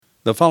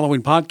The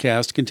following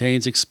podcast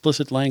contains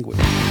explicit language.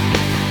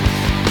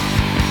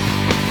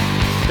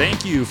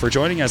 Thank you for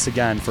joining us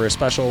again for a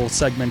special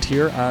segment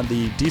here on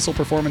the Diesel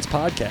Performance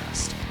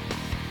Podcast.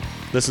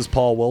 This is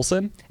Paul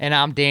Wilson. And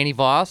I'm Danny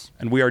Voss.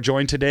 And we are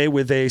joined today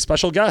with a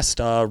special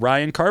guest,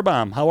 Ryan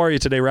Carbaum. How are you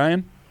today,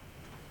 Ryan?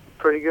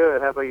 Pretty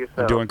good. How about yourself?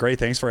 I'm doing great.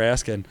 Thanks for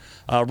asking.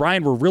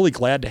 Ryan, we're really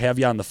glad to have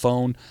you on the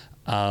phone.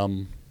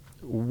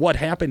 What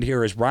happened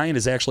here is Ryan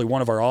is actually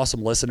one of our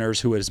awesome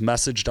listeners who has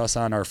messaged us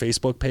on our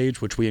Facebook page,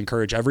 which we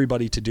encourage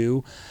everybody to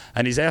do,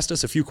 and he's asked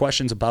us a few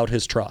questions about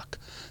his truck.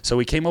 So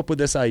we came up with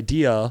this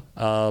idea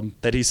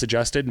that he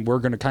suggested, and we're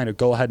going to kind of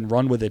go ahead and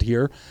run with it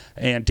here.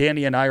 And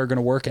Danny and I are going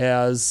to work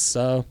as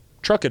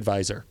truck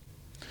advisor.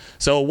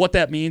 So what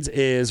that means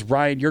is,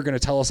 Ryan, you're going to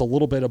tell us a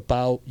little bit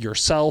about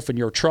yourself and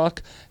your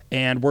truck,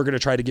 and we're going to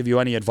try to give you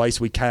any advice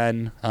we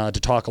can to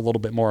talk a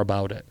little bit more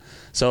about it.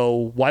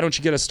 So why don't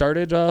you get us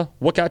started?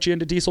 What got you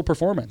into diesel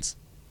performance?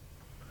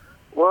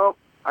 Well,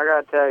 I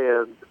got to tell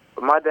you,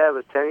 my dad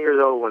was 10 years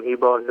old when he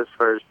bought his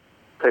first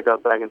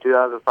pickup back in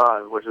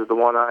 2005, which is the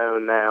one I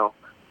own now.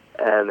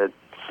 And as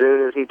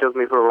soon as he took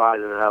me for a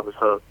ride in it, I was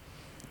hooked.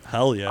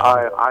 Hell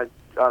yeah.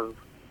 The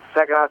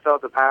second I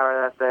felt the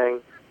power of that thing,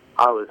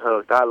 I was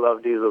hooked. I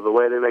love diesel, the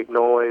way they make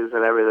noise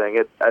and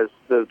everything. As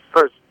the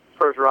first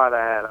ride I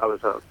had, I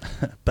was hooked.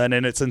 Been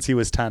in it since he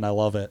was 10. I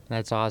love it.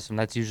 That's awesome.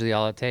 That's usually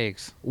all it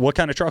takes. What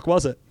kind of truck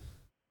was it?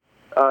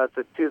 It's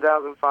a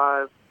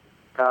 2005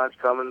 Dodge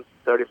Cummins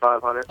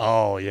 3500.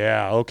 Oh,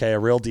 yeah. Okay, a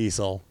real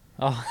diesel.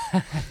 Oh,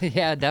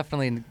 yeah,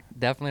 definitely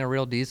a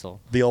real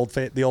diesel. The old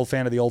fan of the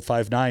old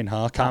 5.9,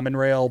 huh? Common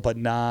rail, but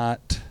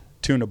not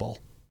tunable.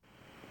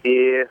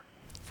 Yeah.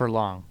 For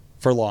long.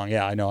 For long,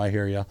 yeah, I know, I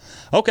hear you.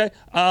 Okay,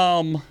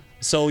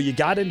 so you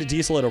got into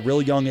diesel at a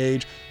real young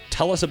age.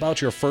 Tell us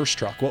about your first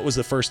truck. What was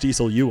the first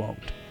diesel you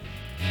owned?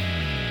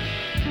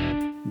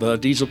 The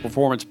Diesel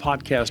Performance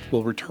Podcast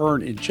will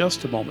return in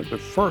just a moment,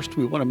 but first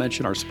we want to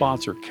mention our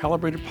sponsor,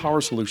 Calibrated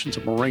Power Solutions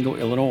of Marengo,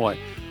 Illinois,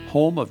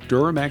 home of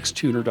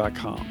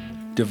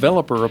DuramaxTuner.com,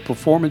 developer of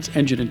performance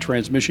engine and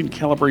transmission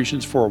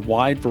calibrations for a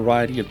wide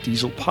variety of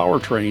diesel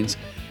powertrains,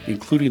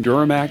 including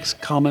Duramax,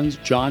 Cummins,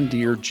 John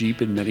Deere,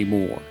 Jeep, and many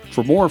more.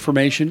 For more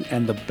information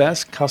and the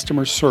best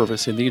customer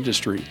service in the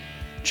industry,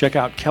 check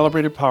out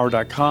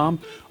calibratedpower.com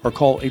or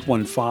call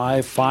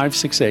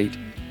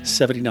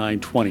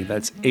 815-568-7920.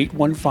 That's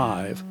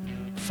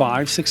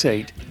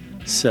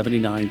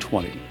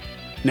 815-568-7920.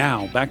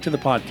 Now, back to the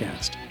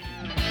podcast.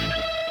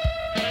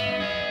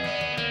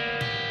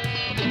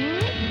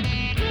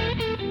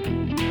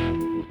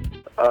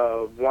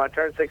 When I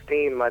turned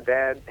 16, my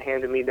dad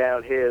handed me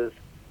down his,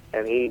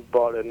 and he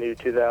bought a new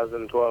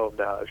 2012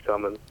 Dodge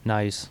Cummins.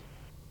 Nice.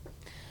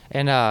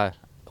 And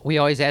we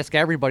always ask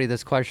everybody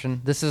this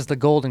question. This is the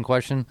golden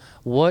question.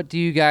 What do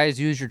you guys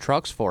use your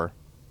trucks for?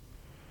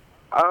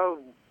 When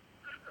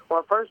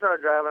I first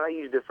started driving, I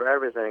used it for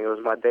everything. It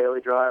was my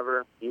daily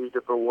driver. Used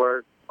it for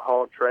work,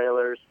 haul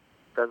trailers.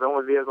 That's the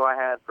only vehicle I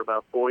had for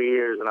about 4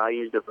 years, and I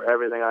used it for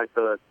everything I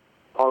could.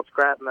 Hauled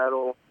scrap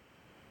metal,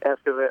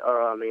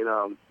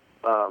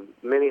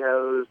 mini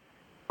hose,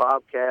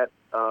 bobcat,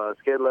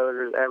 skid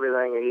loaders,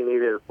 everything he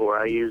needed it for,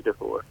 I used it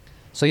for.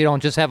 So you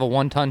don't just have a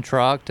 1-ton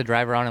truck to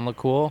drive around and look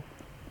cool?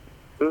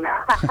 I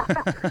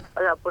got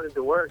to put it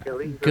to work at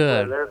least.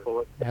 Good. There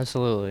for it.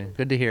 Absolutely.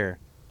 Good to hear.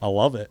 I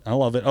love it.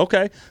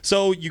 Okay,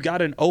 so you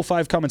got an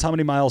 05 Cummins. How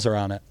many miles are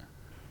on it?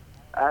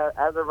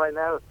 As of right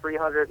now, it's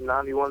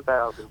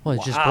 391,000. Well,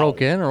 it just broke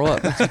in or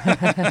what?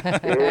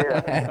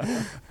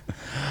 Yeah.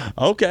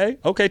 Okay,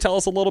 tell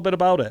us a little bit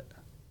about it.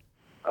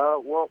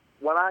 Well,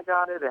 when I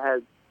got it, it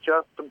had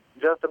just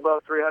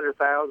above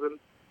 300,000,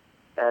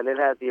 and it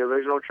had the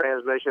original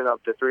transmission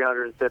up to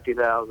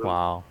 350,000.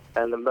 Wow.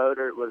 And the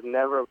motor was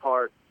never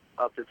apart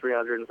up to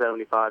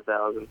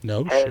 375,000.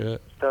 No Head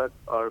shit. stuck,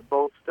 or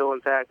bolts still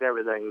intact,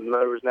 everything. The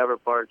motor was never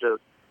apart,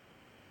 just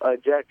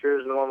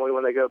ejectors normally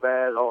when they go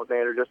bad,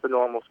 alternator, just the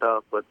normal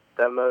stuff, but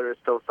that motor is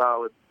still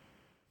solid.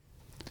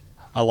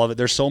 I love it.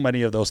 There's so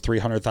many of those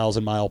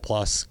 300,000 mile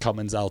plus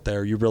Cummins out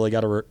there. You really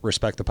got to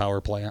respect the power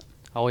plant.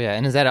 Oh, yeah.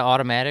 And is that an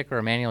automatic or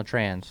a manual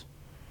trans?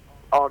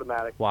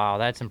 Automatic. Wow,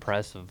 that's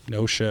impressive.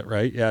 No shit,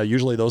 right? Yeah,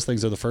 usually those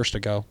things are the first to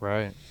go.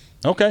 Right.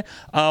 Okay.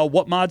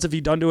 What mods have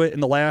you done to it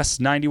in the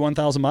last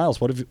 91,000 miles?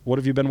 What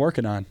have you been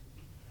working on?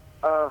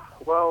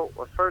 Well,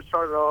 when I first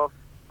started off,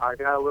 I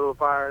got a little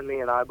fire in me,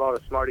 and I bought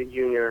a Smarty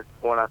Junior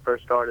when I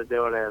first started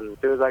doing it. And as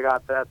soon as I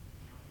got that,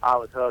 I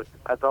was hooked.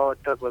 That's all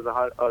it took was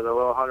a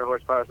little 100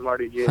 horsepower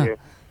Smarty Junior.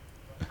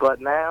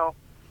 But now,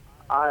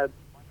 my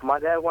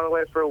dad went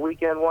away for a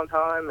weekend one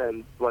time,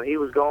 and when he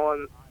was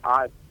gone,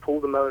 I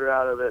pulled the motor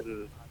out of it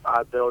and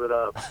I built it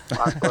up.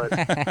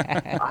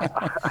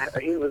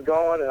 He was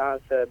gone, and I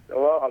said,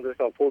 well, I'm just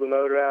going to pull the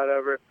motor out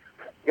of her.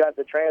 Got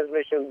the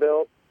transmission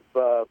built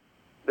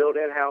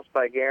in-house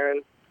by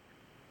Garin.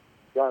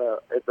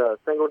 It's a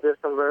single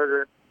disc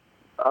converter,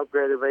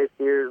 upgraded race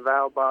gears,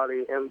 valve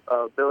body,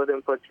 billet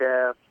input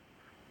shaft.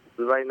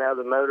 Right now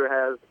the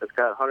motor it's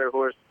got 100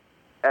 horse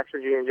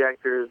extra G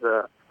injectors,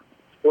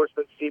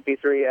 Sportsman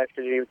CP3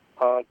 extra G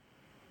pump.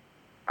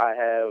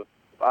 I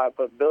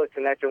put billet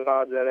connector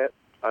rods in it.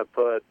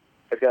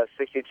 It's got a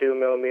 62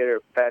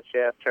 millimeter fat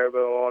shaft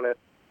turbo on it.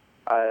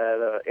 I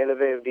had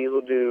Innovative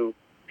Diesel do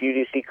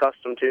UDC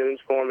custom tunes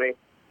for me.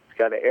 It's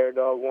got an Air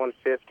Dog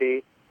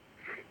 150.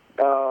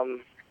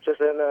 Just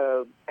in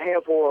a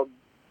handful of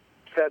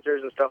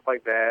sensors and stuff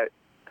like that.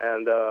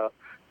 And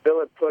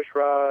billet push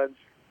rods.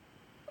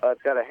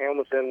 It's got a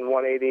Hamilton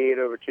 188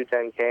 over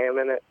 210 cam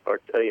in it,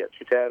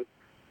 210.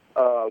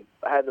 I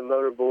had the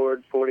motor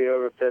board, 40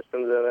 over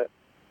pistons in it.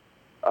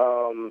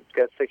 It's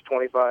got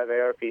 625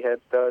 ARP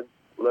head studs,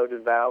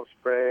 loaded valve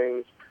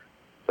springs,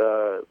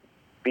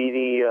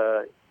 BD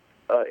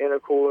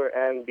intercooler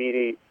and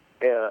BD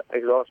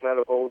exhaust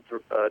manifold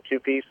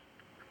two-piece,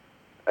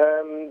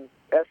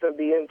 SMB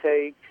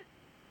intake,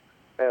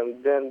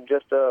 and then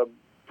just a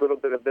little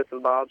bit of bits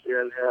and bobs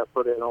here and there I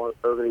put in on it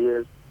over the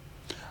years.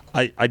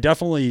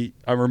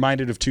 I'm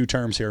reminded of two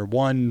terms here.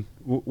 One,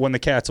 when the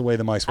cat's away,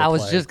 the mice will play. I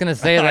was just going to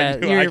say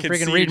that. You're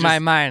freaking reading my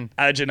mind.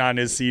 Edging on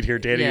his seat here.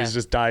 Danny was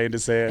just dying to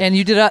say it. And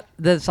you did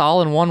this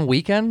all in one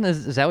weekend?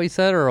 Is that what you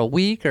said? Or a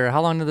week? Or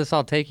how long did this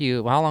all take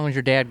you? How long was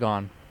your dad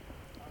gone?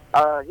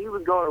 He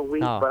was gone a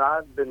week, but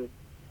I've been...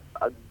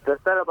 the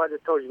setup I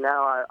just told you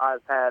now,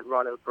 I've had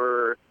running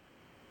for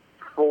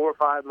 4 or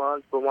 5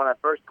 months. But when I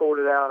first pulled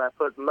it out, I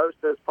put most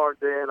of those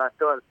parts in. I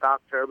still had a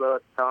stock turbo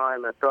at the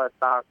time. I still had a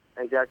stock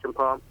injection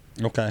pump.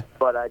 Okay.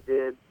 But I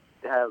did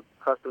have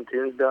custom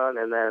tunes done,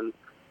 and then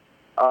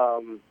I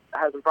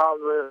had some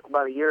problems with it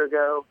about a year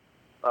ago.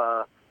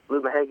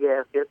 Blew my head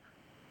gasket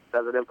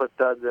because I didn't put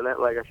studs in it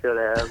like I should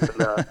have.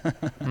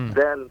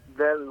 And,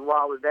 then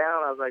while I was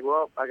down, I was like,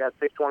 well, I got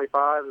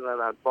 625, and then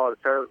I bought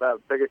a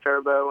bigger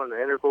turbo and the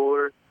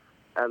intercooler,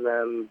 and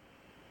then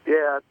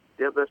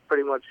that's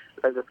pretty much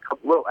just a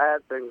couple little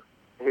add things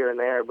here and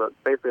there. But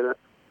basically,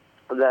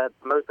 that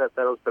most of that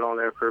settle's been on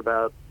there for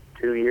about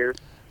 2 years.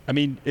 I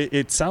mean,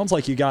 it sounds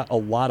like you got a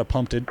lot of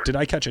pump. Did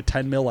I catch a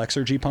 10 mil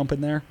Exergy pump in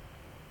there?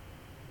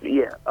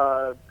 Yeah,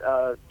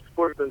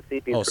 Sportsman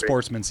CP3. Oh,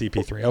 Sportsman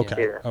CP3.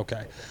 Okay, yeah.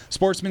 Okay.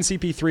 Sportsman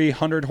CP3,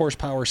 100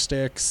 horsepower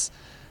sticks,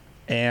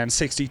 and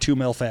 62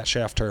 mil fat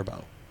shaft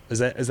turbo. Is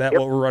that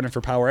what we're running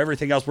for power?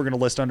 Everything else we're going to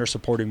list under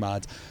supporting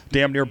mods.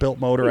 Damn near built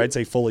motor. I'd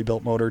say fully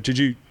built motor. Did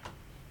you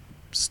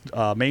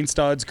main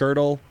studs,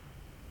 girdle?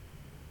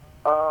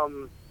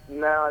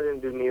 No, I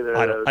didn't do neither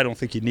of those. I don't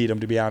think you need them,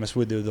 to be honest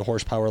with you, the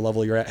horsepower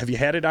level you're at. Have you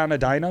had it on a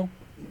dyno?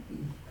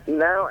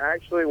 No,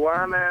 actually, where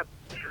I'm at,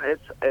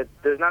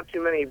 there's not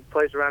too many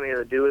places around here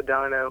that do a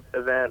dyno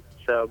event,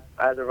 so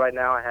as of right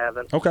now, I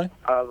haven't. Okay.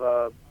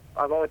 I've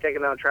only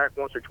taken down track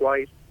once or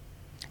twice.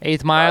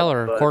 1/8 mile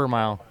or quarter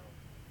mile?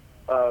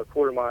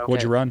 Quarter mile.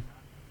 What'd you run?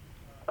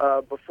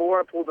 Before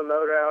I pulled the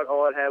motor out,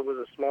 all it had was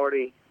a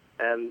Smarty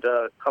and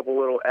a couple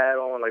little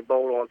add-on, like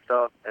bolt-on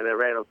stuff, and it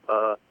ran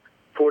a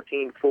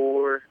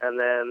 14.4, and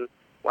then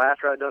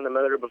after I'd done the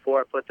motor, before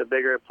I put the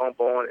bigger pump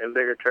on and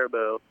bigger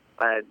turbo,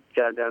 I had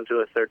got down to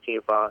a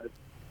 13.5.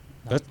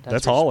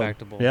 That's hauling.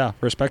 Respectable. Yeah,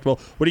 respectable.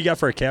 What do you got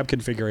for a cab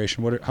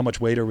configuration? How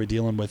much weight are we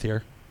dealing with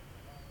here?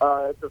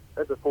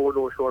 It's a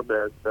 4-door short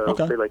bed, so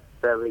okay. Say like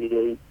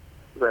 78,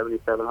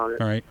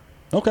 7,700. All right.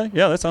 Okay,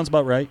 yeah, that sounds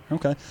about right.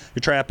 Okay.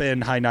 You're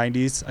trapping high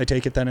 90s, I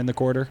take it then, in the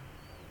quarter?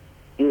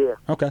 Yeah.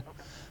 Okay.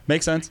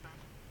 Makes sense.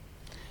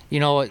 You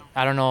know,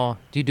 I don't know.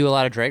 Do you do a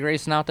lot of drag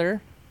racing out there?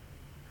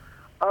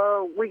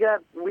 I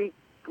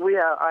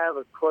have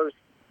a close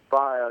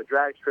by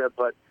drag strip,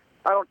 but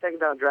I don't take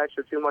it down drag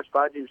strip too much. But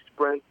I do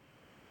sprint.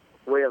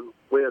 We have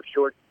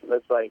short.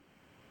 That's like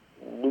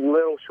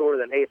little shorter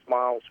than 8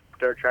 miles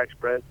dirt track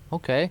sprint.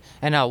 Okay.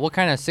 And what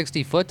kind of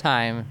 60-foot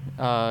time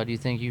do you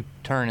think you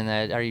turn in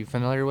that? Are you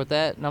familiar with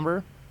that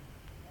number?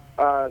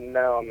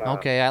 No, I'm not.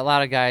 Okay, a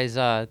lot of guys,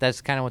 that's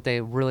kind of what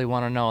they really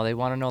want to know. They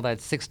want to know that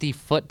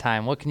 60-foot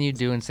time. What can you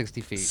do in 60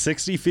 feet?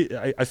 60 feet,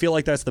 I feel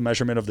like that's the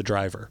measurement of the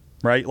driver,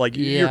 right? Like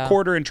your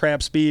quarter and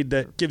trap speed,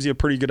 that gives you a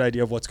pretty good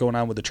idea of what's going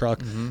on with the truck.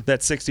 Mm-hmm.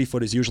 That 60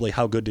 foot is usually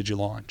how good did you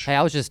launch. Hey,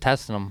 I was just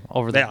testing them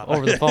over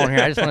the phone here.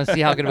 I just want to see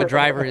how good of a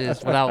driver he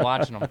is without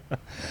watching them.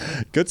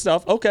 Good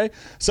stuff. Okay,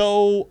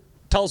 so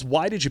tell us,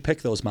 why did you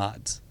pick those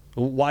mods?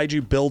 Why did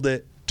you build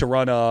it to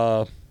run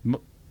a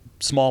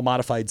small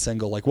modified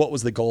single? Like, what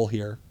was the goal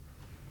here?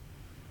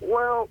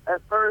 Well,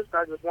 at first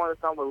I just wanted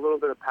something with a little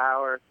bit of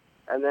power,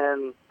 and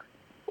then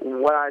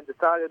when I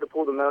decided to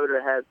pull the motor,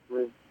 it had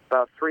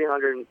about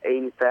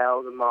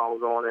 380,000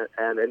 miles on it,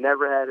 and it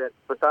never had it,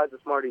 besides the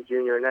Smarty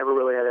Junior, it never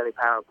really had any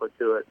power put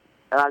to it.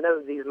 And I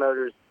know these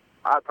motors,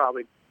 I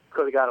probably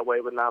could have got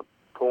away with not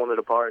pulling it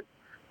apart,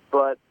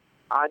 but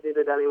I did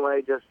it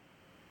anyway, just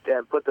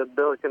put the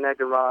billet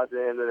connector rods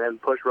in and then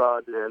push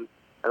rods in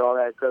and all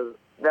that, because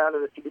down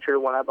in the future,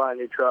 when I buy a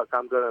new truck,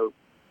 I'm going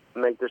to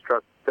make this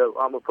truck, so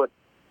I'm going to put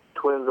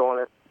twins on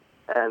it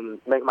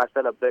and make my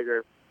setup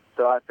bigger.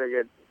 So I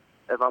figured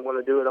if I'm going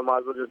to do it, I might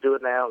as well just do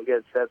it now and get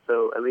it set,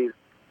 so at least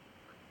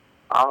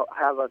I'll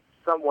have a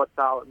somewhat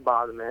solid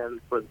bottom end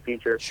for the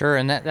future. Sure,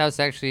 and that was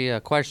actually a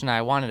question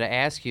I wanted to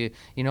ask you.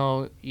 You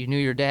know, you knew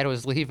your dad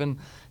was leaving,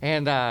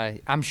 and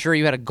I'm sure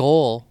you had a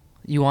goal.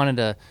 You wanted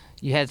to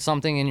you had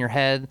something in your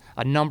head,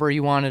 a number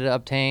you wanted to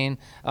obtain,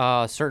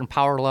 a certain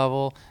power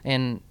level,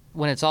 and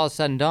when it's all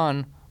said and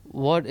done,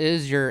 what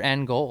is your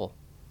end goal?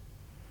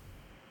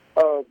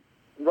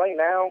 Right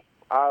now,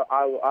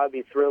 I'd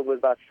be thrilled with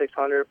about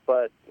 600,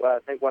 but I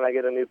think when I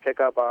get a new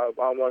pickup, I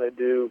want to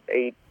do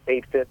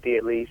 850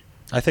 at least.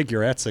 I think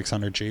you're at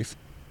 600, Chief.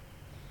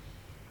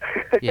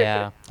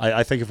 Yeah.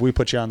 I think if we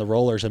put you on the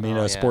rollers, I mean, Oh,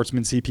 a yeah.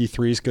 Sportsman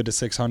CP3 is good to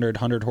 600,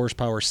 100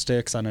 horsepower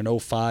sticks on an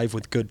 05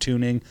 with good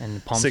tuning, And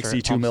the pumps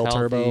 62 are, mil pumps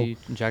turbo. healthy,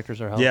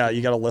 injectors are healthy. Yeah,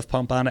 you got a lift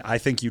pump on it. I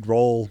think you'd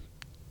roll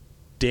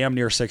damn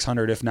near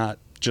 600, if not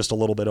just a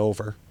little bit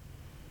over.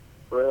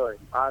 Really,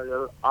 I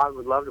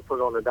would love to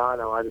put on the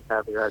dyno. I just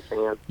haven't got a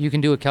chance. You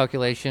can do a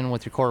calculation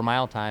with your quarter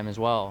mile time as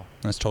well,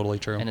 That's totally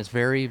true. and it's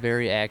very,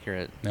 very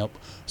accurate. Yep.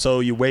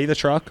 So you weigh the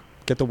truck,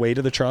 get the weight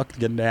of the truck,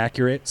 get it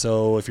accurate.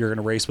 So if you're going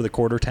to race with a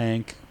quarter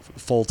tank,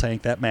 full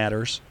tank, that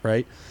matters,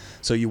 right?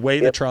 So you weigh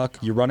the truck,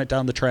 you run it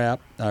down the track,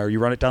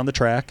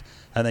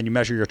 and then you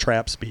measure your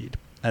trap speed.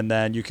 And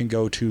then you can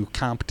go to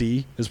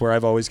CompD is where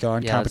I've always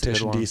gone, Yeah, that's a good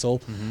Competition one.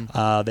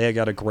 Diesel. They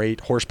got a great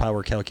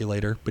horsepower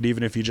calculator. But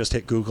even if you just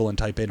hit Google and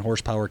type in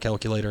horsepower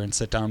calculator and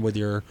sit down with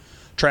your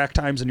track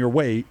times and your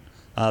weight,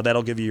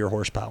 that'll give you your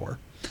horsepower.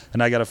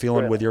 And I got a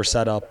feeling with your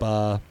setup,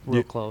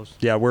 Real close.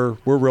 yeah, we're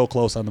real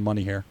close on the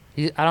money here.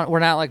 We're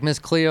not like Miss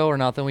Cleo or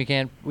nothing. We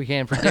can't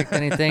predict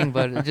anything,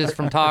 but just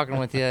from talking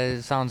with you,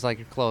 it sounds like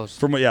you're close.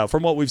 From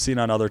what we've seen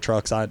on other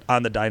trucks on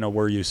the dyno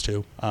we're used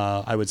to,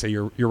 I would say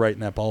you're right in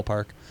that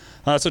ballpark.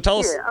 So tell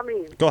us. Yeah, I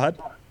mean, Go ahead.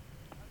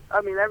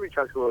 every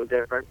truck's a little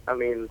different. I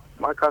mean,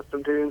 my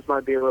custom tunes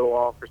might be a little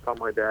off or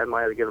something like that. I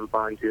might have to get them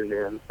fine-tuned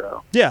in,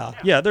 so.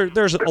 Yeah.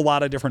 There's a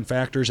lot of different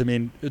factors. I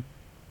mean,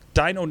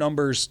 dyno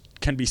numbers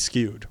can be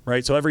skewed,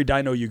 right? So every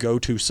dyno you go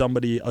to,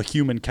 a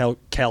human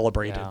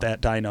calibrated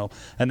that dyno,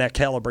 and that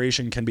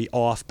calibration can be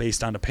off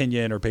based on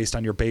opinion or based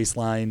on your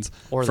baselines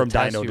Or the from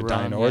test dyno you to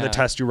run, dyno, or the yeah.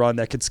 test you run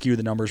that could skew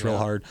the numbers real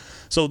hard.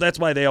 So that's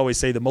why they always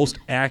say the most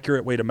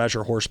accurate way to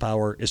measure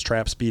horsepower is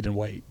trap speed and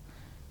weight.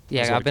 Is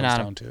Yeah, what I've it been comes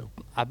on. down to.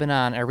 I've been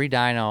on every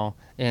dyno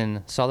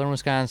in southern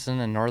Wisconsin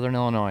and northern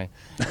Illinois,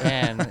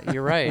 and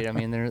you're right. I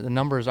mean, the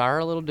numbers are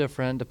a little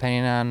different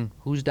depending on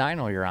whose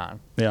dyno you're on.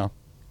 Yeah.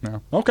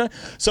 Okay.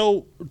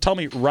 So tell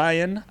me,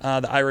 Ryan,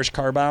 the Irish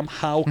Car Bomb,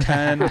 how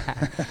can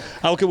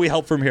we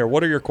help from here?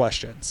 What are your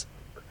questions?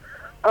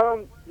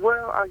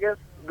 Well, I guess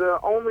the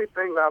only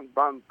thing that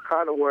I'm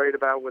kind of worried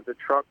about with the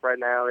truck right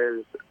now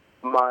is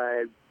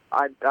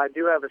I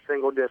do have a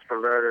single disc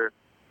converter,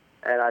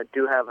 and I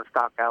do have a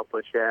stock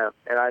output shaft.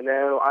 And I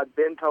know I've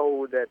been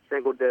told that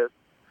single disc,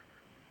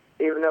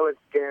 even though it's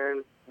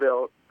Garen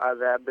built,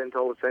 I've been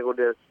told single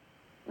disc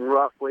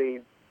roughly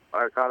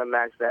are kind of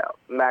maxed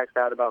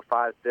out about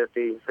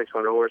 550,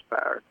 600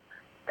 horsepower.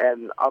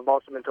 And I've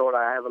also been told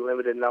I have a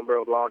limited number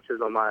of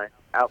launches on my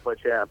output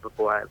shaft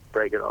before I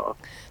break it off.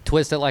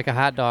 Twist it like a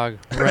hot dog,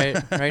 right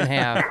in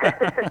half.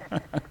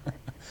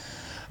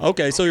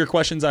 Okay, so your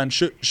question's on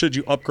should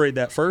you upgrade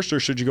that first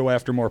or should you go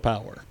after more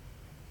power?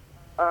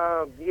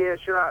 Yeah,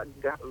 should I?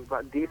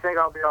 Do you think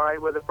I'll be all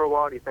right with it for a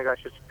while? Do you think I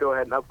should go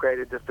ahead and upgrade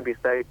it just to be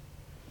safe?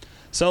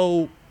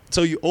 So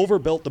you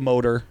overbuilt the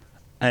motor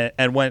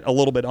and went a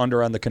little bit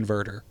under on the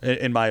converter,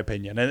 in my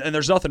opinion. And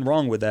there's nothing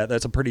wrong with that.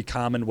 That's a pretty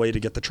common way to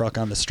get the truck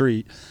on the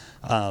street.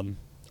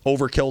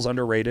 Overkill's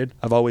underrated.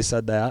 I've always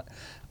said that.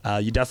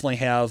 You definitely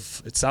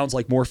have, it sounds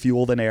like, more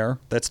fuel than air.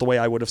 That's the way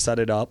I would have set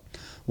it up.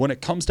 When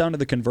it comes down to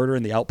the converter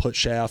and the output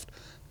shaft,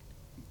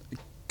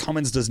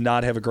 Cummins does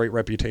not have a great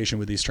reputation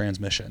with these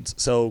transmissions.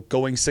 So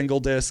going single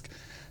disc,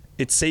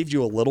 it saved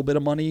you a little bit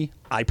of money.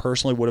 I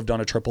personally would have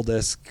done a triple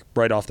disc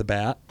right off the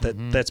bat.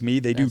 That's me.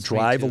 They do That's me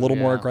drive too, a little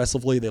more yeah.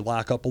 aggressively. They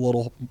lock up a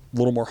little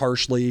more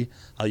harshly.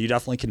 You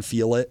definitely can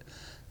feel it.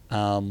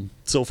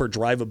 So for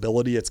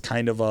drivability, it's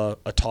kind of a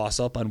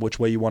toss-up on which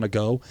way you want to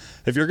go.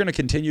 If you're going to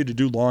continue to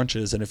do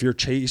launches and if you're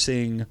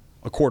chasing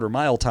a quarter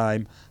mile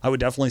time, I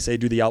would definitely say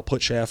do the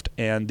output shaft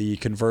and the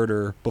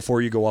converter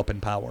before you go up in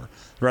power.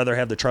 I'd rather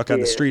have the truck on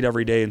the street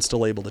every day and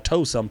still able to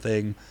tow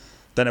something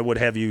than it would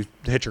have you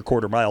hit your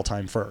quarter mile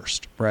time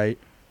first, right?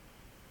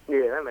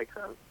 Yeah, that makes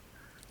sense.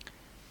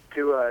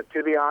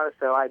 To be honest,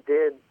 though, I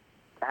did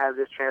have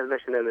this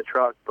transmission in the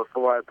truck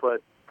before I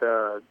put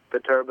the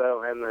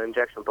turbo and the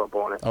injection pump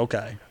on it.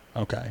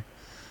 Okay.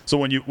 So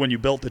when you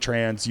built the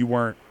trans, you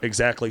weren't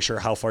exactly sure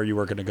how far you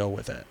were going to go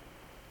with it.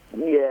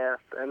 Yeah,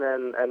 and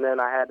then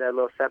I had that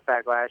little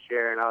setback last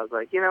year, and I was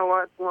like, you know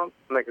what? Well,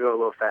 make it go a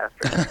little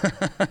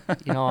faster.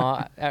 You know,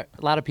 a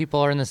lot of people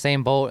are in the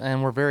same boat,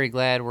 and we're very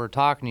glad we're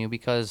talking to you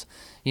because,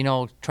 you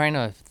know, trying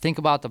to think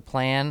about the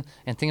plan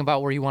and think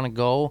about where you want to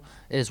go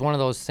is one of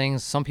those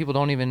things. Some people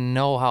don't even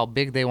know how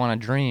big they want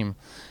to dream.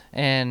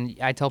 And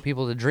I tell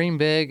people to dream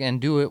big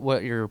and do it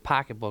what your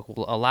pocketbook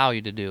will allow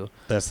you to do.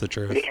 That's the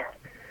truth.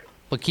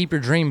 But keep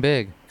your dream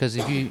big, because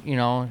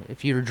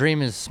if your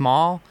dream is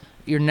small,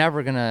 you're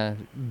never gonna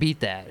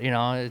beat that. You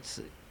know, it's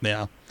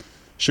Yeah.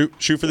 Shoot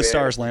for the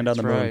stars, land on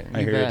the moon. right. I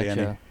You hear you, betcha.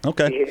 Danny.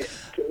 Okay.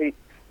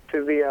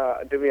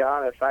 Yeah, to be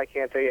honest, I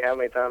can't tell you how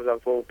many times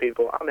I've told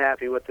people I'm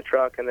happy with the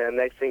truck, and then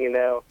next thing you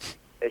know,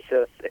 it's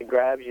just, it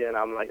grabs you, and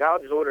I'm like, I'll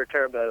just order a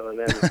turbo, and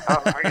then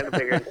I get a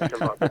bigger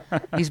engine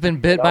up. He's been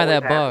bit by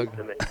that always bug.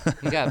 happens to me.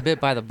 He got bit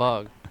by the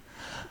bug.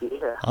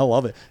 Yeah. I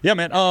love it. Yeah,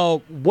 man.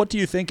 What do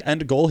you think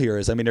end goal here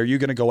is? I mean, are you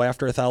going to go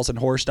after 1,000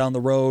 horse down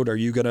the road? Are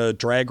you going to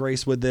drag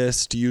race with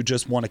this? Do you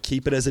just want to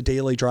keep it as a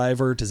daily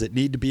driver? Does it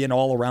need to be an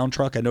all-around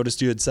truck? I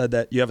noticed you had said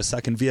that you have a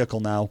second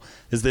vehicle now.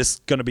 Is this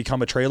going to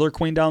become a trailer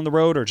queen down the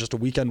road or just a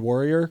weekend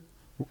warrior?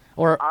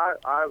 Or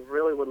I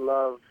really would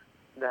love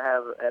to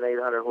have an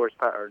 800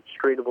 horsepower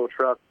streetable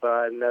truck, but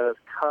I know it's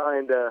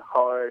kind of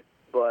hard.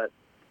 But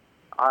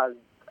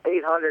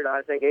 800,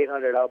 I think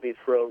 800, I'll be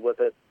thrilled with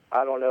it.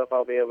 I don't know if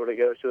I'll be able to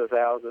go to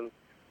 1,000.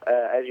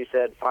 As you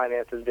said,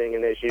 finances being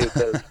an issue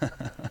because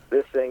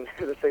this thing's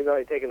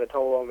already taking a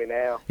toll on me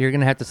now. you're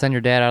gonna have to send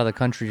your dad out of the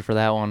country for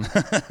that one.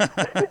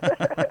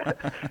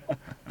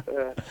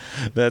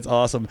 That's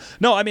awesome.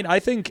 No, I mean, I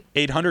think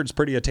 800 is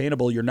pretty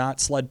attainable. You're not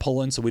sled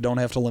pulling, so we don't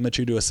have to limit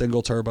you to a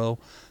single turbo.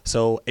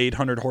 So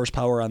 800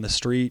 horsepower on the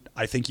street,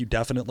 I think you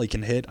definitely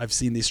can hit. I've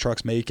seen these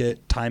trucks make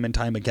it time and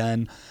time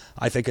again.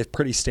 I think a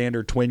pretty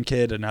standard twin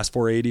kit, an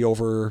S480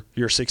 over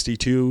your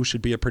 62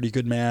 should be a pretty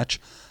good match.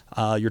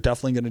 You're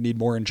definitely going to need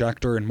more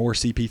injector and more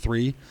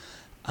CP3.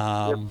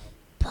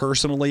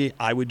 Personally,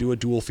 I would do a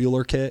dual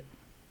fueler kit.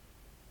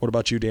 What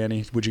about you,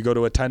 Danny? Would you go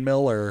to a 10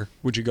 mil or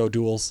would you go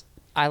duals?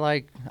 I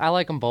like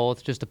them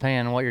both, just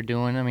depending on what you're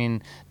doing. I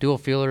mean, dual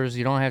fuelers,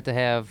 you don't have to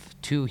have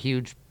two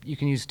huge. You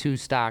can use two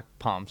stock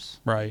pumps,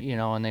 Right. You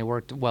know, and they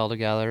work well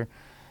together.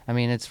 I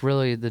mean, it's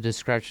really the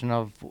discretion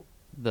of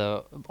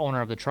the owner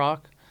of the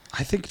truck.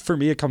 I think for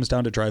me it comes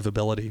down to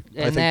drivability.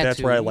 And I think that's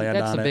too. where I land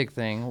That's on the it. big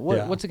thing.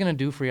 Yeah. What's it going to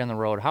do for you on the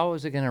road? How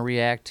is it going to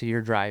react to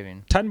your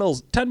driving? 10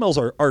 mils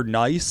are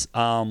nice.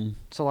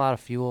 It's a lot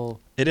of fuel.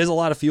 It is a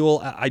lot of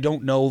fuel. I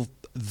don't know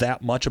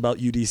that much about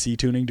UDC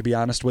tuning, to be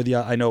honest with you.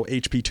 I know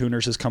HP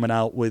Tuners is coming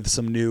out with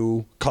some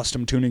new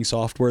custom tuning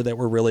software that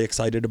we're really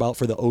excited about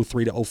for the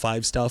 03 to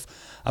 05 stuff.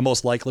 I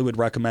most likely would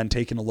recommend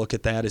taking a look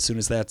at that as soon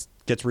as that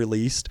gets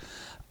released.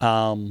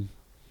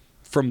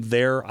 From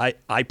there,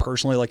 I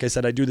personally, like I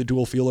said, I do the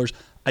dual fuelers.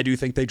 I do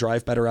think they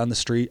drive better on the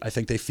street. I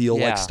think they feel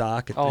Yeah. like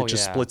stock. It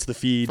just yeah. splits the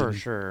feed For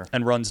sure.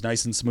 and runs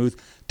nice and smooth.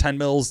 10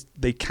 mils,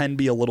 they can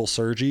be a little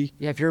surgy.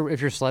 Yeah, if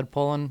you're sled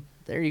pulling,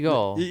 there you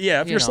go.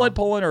 Yeah, if You you're know. sled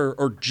pulling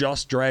or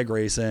just drag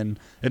racing,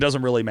 it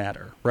doesn't really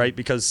matter, right?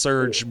 Because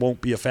surge won't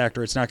be a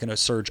factor. It's not going to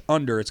surge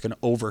under. It's going to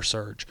over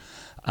surge.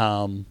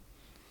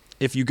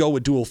 If you go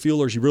with dual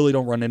fuelers, you really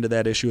don't run into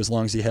that issue as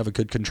long as you have a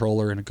good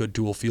controller and a good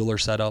dual fueler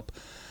setup.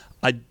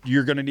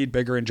 You're going to need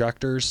bigger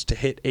injectors to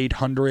hit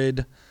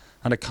 800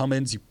 on a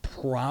Cummins. You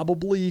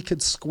probably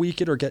could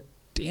squeak it or get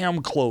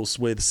damn close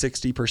with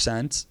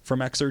 60% from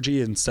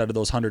Exergy instead of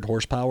those 100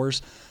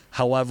 horsepowers.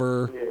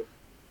 However,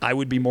 I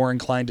would be more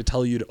inclined to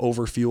tell you to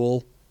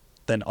overfuel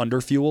than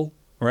underfuel,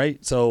 right?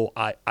 So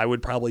I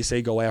would probably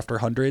say go after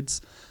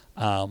hundreds,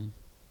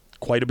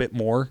 quite a bit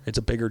more. It's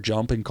a bigger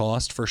jump in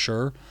cost for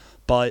sure,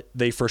 but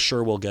they for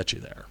sure will get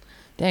you there.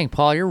 Dang,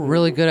 Paul, you're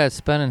really good at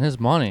spending his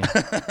money.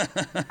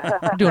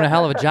 You're doing a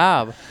hell of a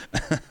job.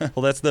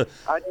 Well, that's the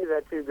I do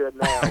that too good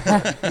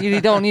now. You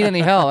don't need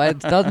any help. It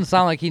doesn't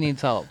sound like he needs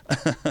help.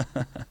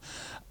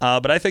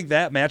 but I think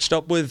that matched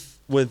up with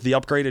the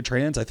upgraded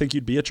trans, I think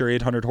you'd be at your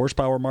 800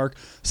 horsepower mark.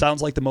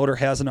 Sounds like the motor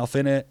has enough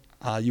in it.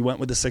 You went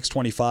with the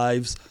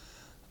 625s.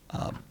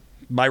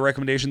 My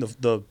recommendation,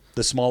 the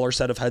smaller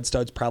set of head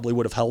studs probably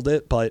would have held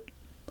it, but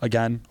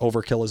again,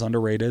 overkill is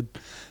underrated.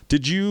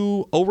 Did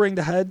you O-ring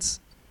the heads?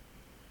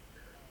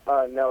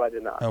 No, I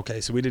did not.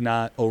 Okay, so we did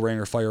not O-ring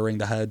or fire ring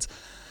the heads.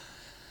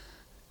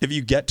 If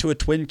you get to a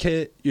twin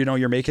kit,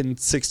 you're making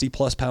 60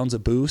 plus pounds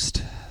of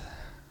boost.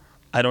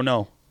 I don't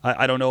know.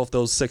 I don't know if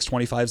those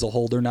 625s will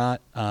hold or not.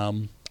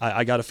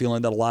 I got a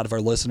feeling that a lot of our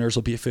listeners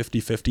will be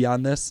 50-50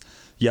 on this.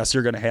 Yes,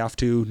 you're going to have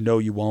to. No,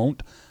 you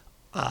won't.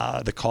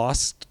 The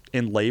cost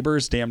in labor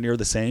is damn near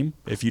the same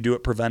if you do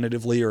it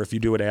preventatively or if you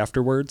do it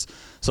afterwards.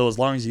 So as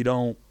long as you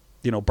don't,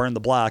 burn the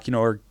block,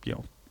 or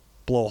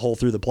blow a hole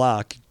through the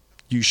block,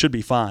 you should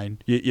be fine,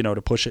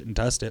 to push it and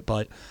test it.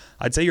 But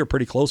I'd say you're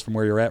pretty close from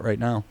where you're at right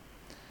now.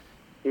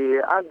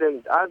 Yeah, I've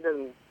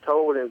been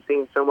told and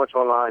seen so much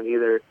online.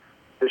 Either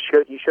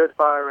you should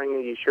fire ring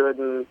it, you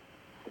shouldn't.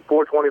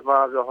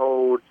 425s will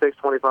hold,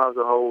 625s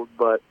will hold.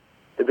 But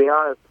to be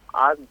honest,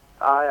 I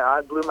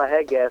blew my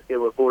head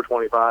gasket with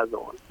 425s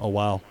on. Oh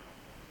wow!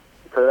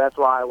 So that's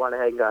why I went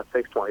ahead and got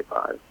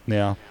 625s.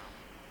 Yeah.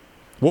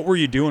 What were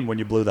you doing when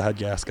you blew the head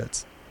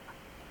gaskets?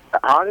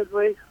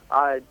 Honestly,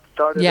 I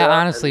started. Yeah, up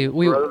honestly, and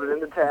we drove it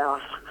into town.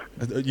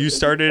 You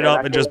started it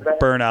up and just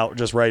burn out,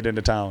 just right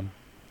into town.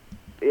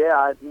 Yeah,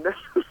 I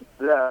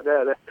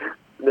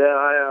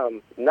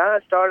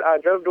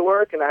drove to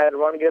work and I had to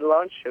run and get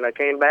lunch and I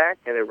came back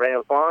and it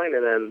ran fine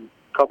and then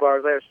a couple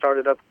hours later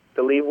started up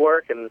to leave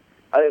work and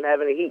I didn't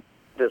have any heat.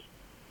 Just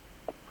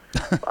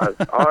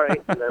all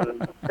right.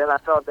 And then I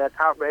felt that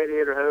top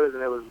radiator hose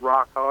and it was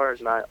rock hard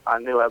and I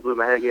knew I blew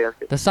my head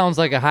gasket. That sounds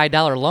like a high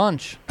dollar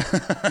lunch.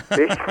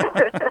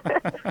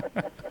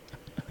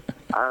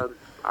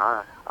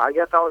 I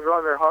guess I was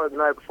running her hard the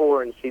night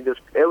before, and it was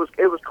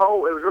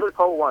cold. It was really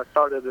cold when I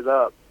started it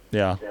up.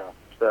 Yeah.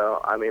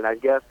 So, I mean, I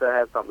guess that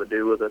had something to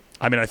do with it.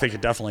 I mean, I think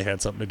it definitely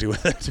had something to do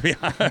with it, to be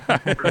honest. I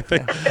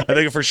think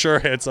it for sure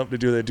had something to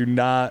do with it.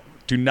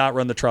 Do not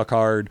run the truck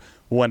hard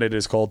when it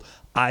is cold.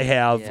 I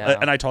have,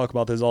 and I talk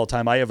about this all the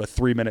time, I have a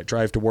 3-minute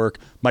drive to work.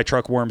 My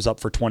truck warms up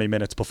for 20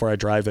 minutes before I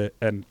drive it,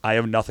 and I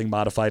have nothing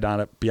modified on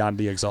it beyond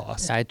the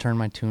exhaust. I turn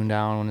my tune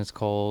down when it's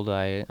cold.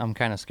 I'm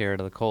kind of scared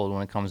of the cold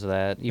when it comes to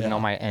that, even though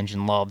my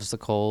engine loves the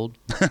cold.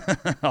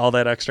 All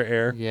that extra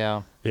air?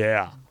 Yeah.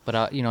 Yeah.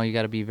 But, you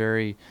got to be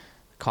very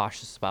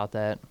cautious about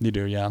that. You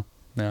do, yeah.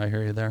 Yeah, I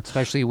hear you there.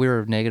 Especially we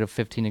were negative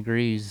 15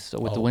 degrees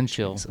with the wind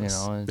chill.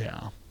 Jesus.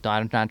 Yeah.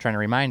 I'm not trying to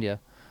remind you,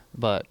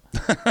 but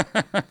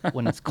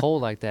when it's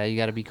cold like that, you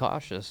got to be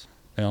cautious.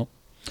 Yeah.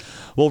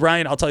 Well,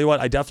 Ryan, I'll tell you what,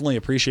 I definitely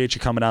appreciate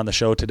you coming on the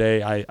show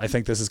today. I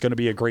think this is going to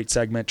be a great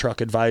segment, Truck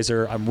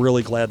Advisor. I'm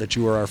really glad that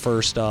you were our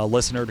first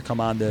listener to come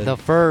on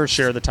to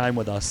share the time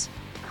with us.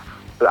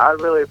 I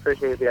really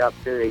appreciate the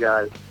opportunity,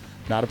 guys.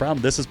 Not a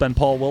problem. This has been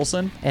Paul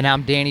Wilson. And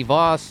I'm Danny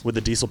Voss with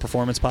the Diesel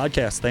Performance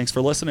Podcast. Thanks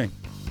for listening.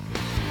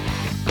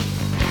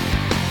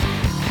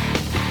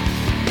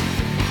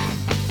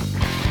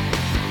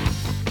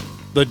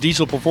 The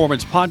Diesel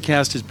Performance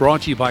Podcast is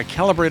brought to you by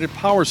Calibrated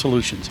Power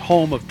Solutions,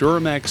 home of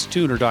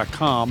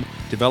DuramaxTuner.com,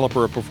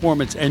 developer of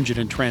performance engine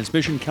and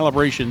transmission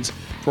calibrations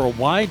for a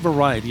wide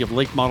variety of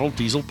late model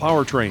diesel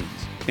powertrains,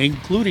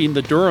 including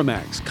the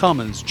Duramax,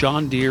 Cummins,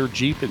 John Deere,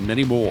 Jeep, and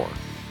many more.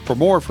 For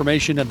more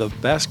information and the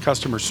best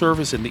customer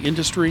service in the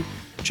industry,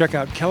 check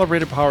out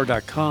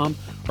calibratedpower.com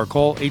or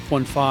call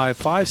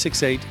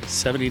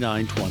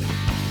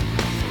 815-568-7920.